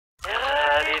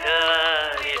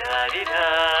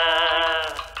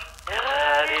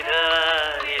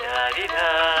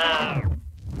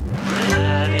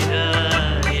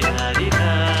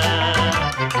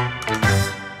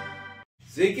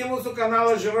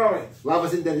kanalo žiūrovai.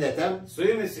 Labas internete. Su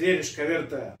jumis vyriška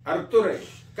virta. Artūrai,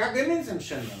 ką gaminsim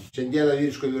šiandien? Šiandieną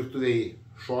vyriško virtuviai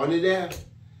šoninė,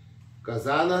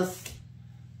 kazanas,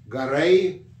 garai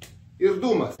ir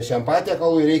dūmas. Šiam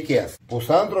patiekalui reikės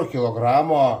 1,5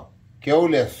 kilogramo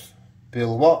kiaulės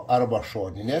pilvo arba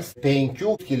šoninės,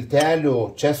 5 skiltelių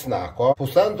česnako,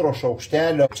 1,5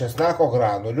 šaukštelio česnako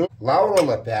granulių, lauro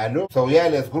lapelių,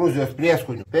 saujelės Gruzijos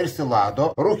prieskonių,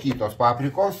 persilado, rūkytos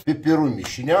paprikos, pipirų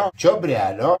mišinio,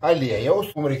 čiobrelio,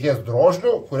 aliejaus. Mums reikės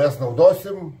drožlių, kurias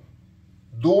naudosim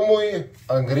dūmui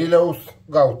ant griliaus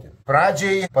gauti.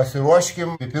 Pradžiai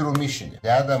pasiruoškim pipirų mišinį.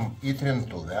 Dedam į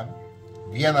trintuvę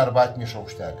 1 arbatinį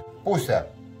šaukštelį, pusę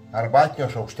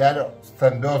arbatinio šaukštelio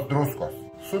stambios druskos.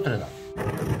 Sutrinam.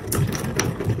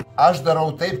 Aš darau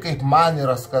taip, kaip man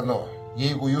yra skanu.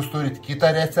 Jeigu jūs turit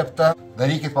kitą receptą,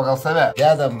 darykit pagal save.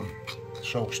 Dedam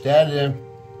šaukštelį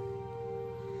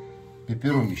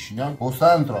pipirų mišinio,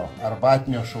 1,5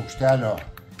 arbatinio šaukštelio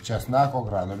česnako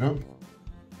granulių,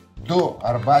 2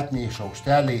 arbatiniai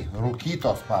šaukšteliai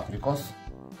rūkytos paprikos,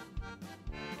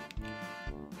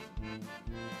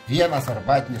 1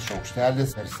 arbatinis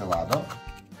šaukštelis persilado,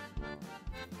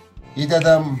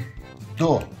 įdedam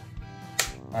 2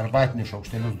 arbatinius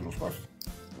šaukštelius druskos,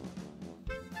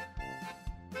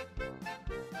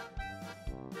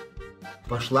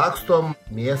 pašlakstom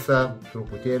mėsą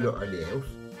truputėliu aliejaus.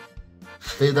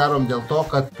 Tai darom dėl to,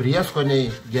 kad prieskoniai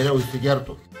geriau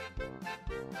įsigertų.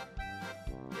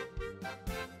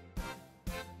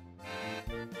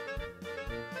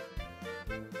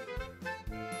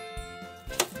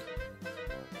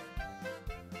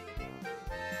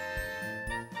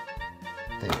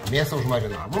 Taip, mėsą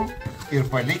užmarinavom ir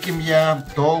palikim ją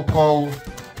tol, kol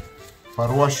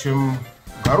paruošim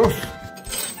garus.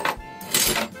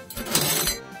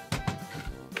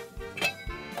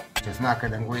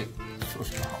 Česnaką lengvai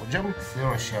suspaudžiam,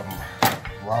 pasiruošiam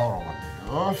lauro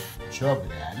lapelius,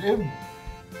 čiobrelį.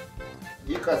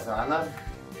 Į kazaną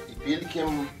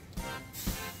įpilkim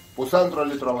 1,5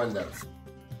 litro vandens.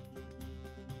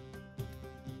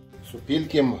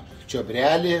 Supilkim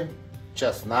čiobrelį,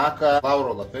 česnaką,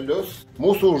 lauro lapelius.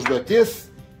 Mūsų užduotis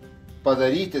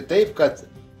padaryti taip, kad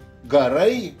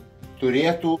garai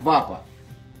turėtų kvapą,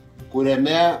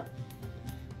 kuriame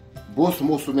bus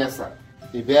mūsų mėsa.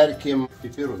 Įberkim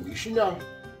pipirų mišinio,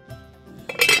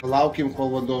 laukim, kol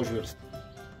vanduo užvirs.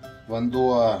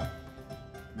 Vanduo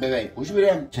beveik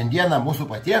užvirė. Šiandieną mūsų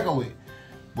patiekalui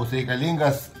bus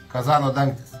reikalingas kazano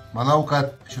dangtis. Manau,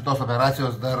 kad šitos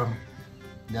operacijos dar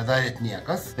nedarėt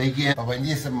niekas. Taigi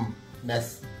pabandysim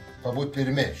mes pabūt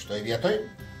pirmi šitoj vietoj.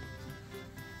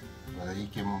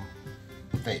 Padarykim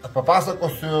taip.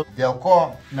 Papasakosiu, dėl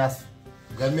ko mes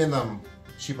gaminam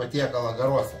šį patiekalą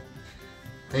garuose.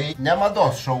 Tai ne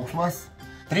mados šauksmas.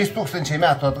 3000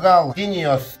 metų atgal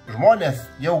Kinijos žmonės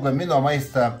jau gamino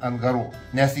maistą ant garų.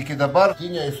 Nes iki dabar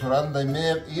Kinijoje surandami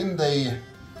indai,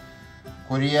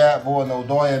 kurie buvo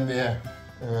naudojami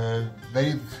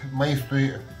daryti maistui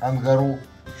ant garų.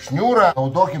 Šniūrą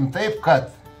naudokim taip, kad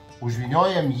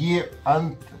užvyniojam jį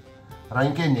ant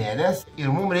rankenėlės ir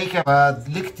mums reikia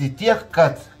atlikti tiek,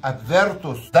 kad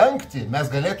apvertus dangtį mes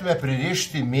galėtume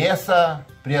pririšti mėsą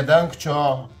prie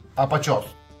dangčio apačios.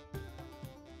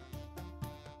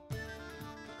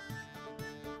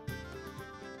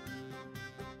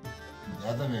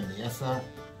 Dedame mėsą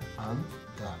ant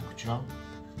dangčio.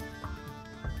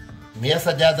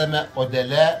 Mėsą dedame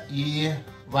odele į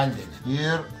vandenį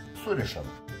ir surišam.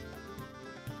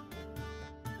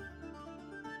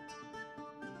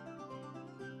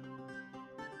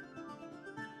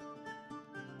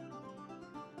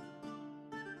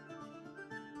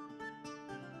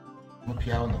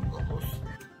 Nupjaunam galus.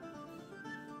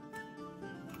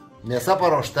 Mėsa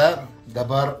paruošta,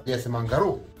 dabar dėsim ant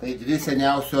garų. Tai dvi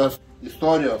seniausios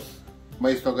istorijos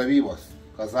maisto gamybos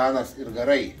 - kazanas ir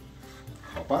garai.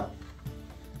 Opa.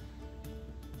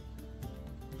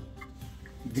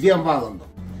 2 valandom.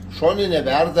 Šoninė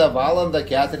verda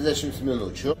 1,40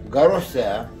 minučių. Garuose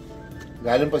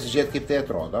galim pasižiūrėti, kaip tai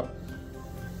atrodo.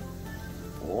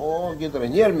 O,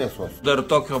 gidranėr mėsos. Dar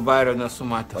tokio bario nesu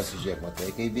matęs. Pasižiūrėk,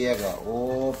 matai, kai bėga.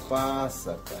 O,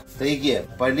 pasaka. Taigi,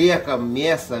 paliekam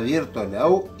mėsą virt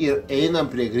toliau ir einam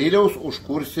prie griliaus,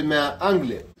 užkursime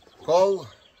anglį. Kol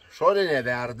šoninė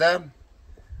verda,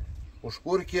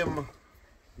 užkurkim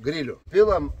grilių.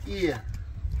 Pilam į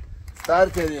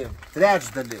starterį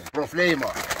trečdalį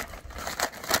profleimo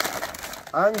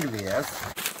anglies.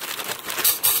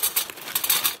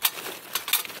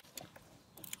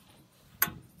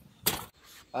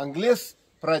 Anglis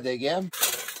pradegė.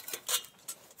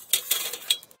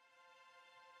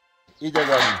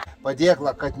 Įdedam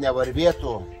padėklą, kad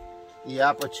nevarvėtų į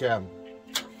apačią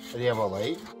riebalai.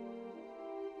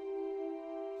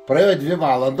 Praėjo 2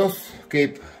 valandos,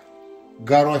 kaip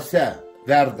garuose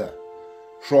verda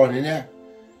šoninė.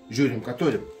 Žiūrim, ką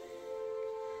turim.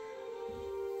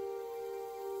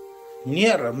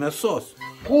 Nėra mėsos.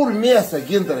 Kur mėsa,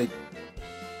 gintarai?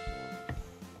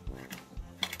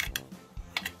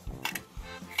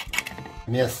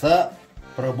 Mėsa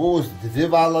prabuvus 2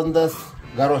 valandas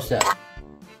garuose.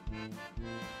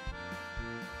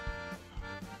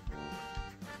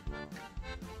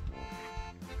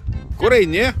 Kur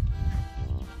eini?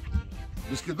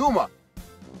 Biskį dūmą.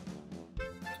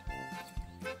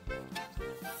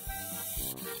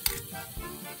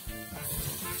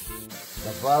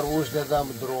 Dabar uždedam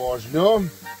drožlių,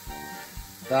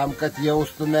 tam, kad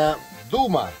jaustume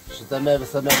dūmą šitame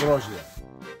visame grožyje.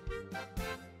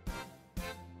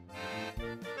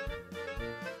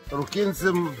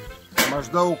 Rūkinsim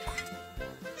maždaug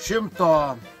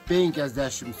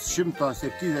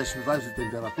 150–170 laipsnių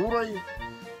temperatūrai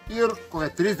ir kokią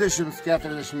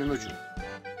 30–40 minučių.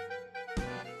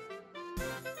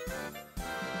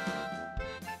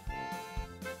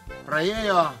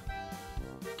 Praėjo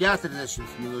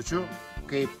 40 minučių,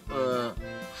 kaip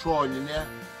šoninė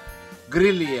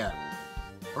grilyje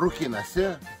rūkinasi,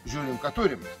 žiūrim, ką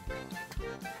turim.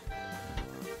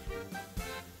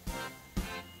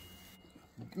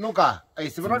 Nu ką,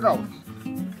 eisim ragauti.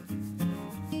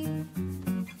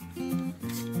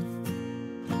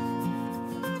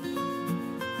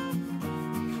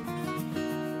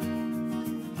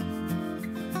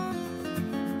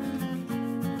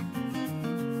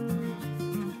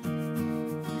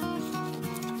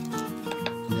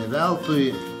 Neveltui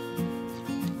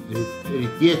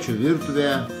rytiečių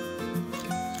virtuvė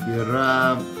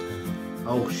yra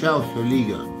aukščiausio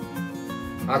lygio.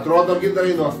 Atrodo,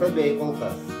 gintarai, nuostabiai kol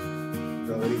kas.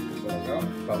 Gal reiktų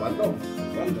paragauti? Pabandom?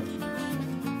 Bandom.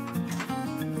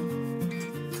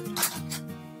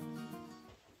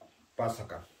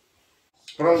 Pasaka.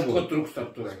 Sprangu. Ko trūksta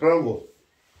turai? Sprangu.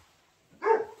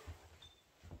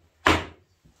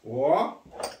 O,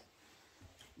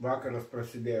 vakaras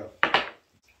prasidėjo.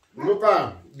 Nu ką,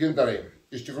 gintarai,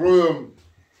 iš tikrųjų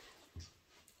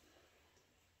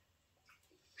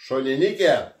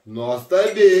šoninikė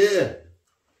nuostabi.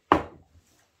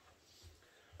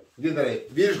 Gintarai,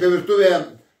 vyriška virtuvė,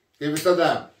 kaip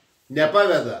visada,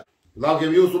 nepaveda. Laukiam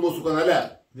jūsų mūsų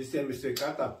kanale. Visiems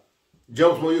sveikatą.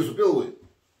 Džiaugsmo jūsų pilvui.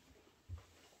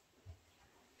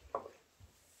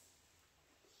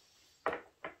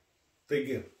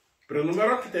 Taigi,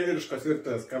 prenumeruokite vyriškos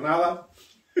virtuvės kanalą.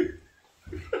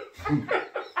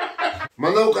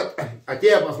 Manau, kad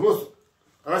atėję pas mus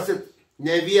rasit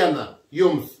ne vieną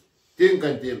jums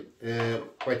tinkantį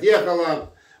patiekalą.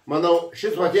 Manau,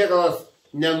 šis patiekalas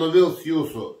nenuvils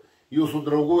jūsų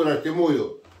draugų ir artimųjų.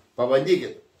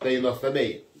 Pabandykit, tai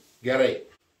nuostabiai. Gerai.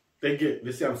 Taigi,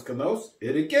 visiems skanaus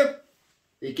ir iki.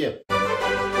 Iki.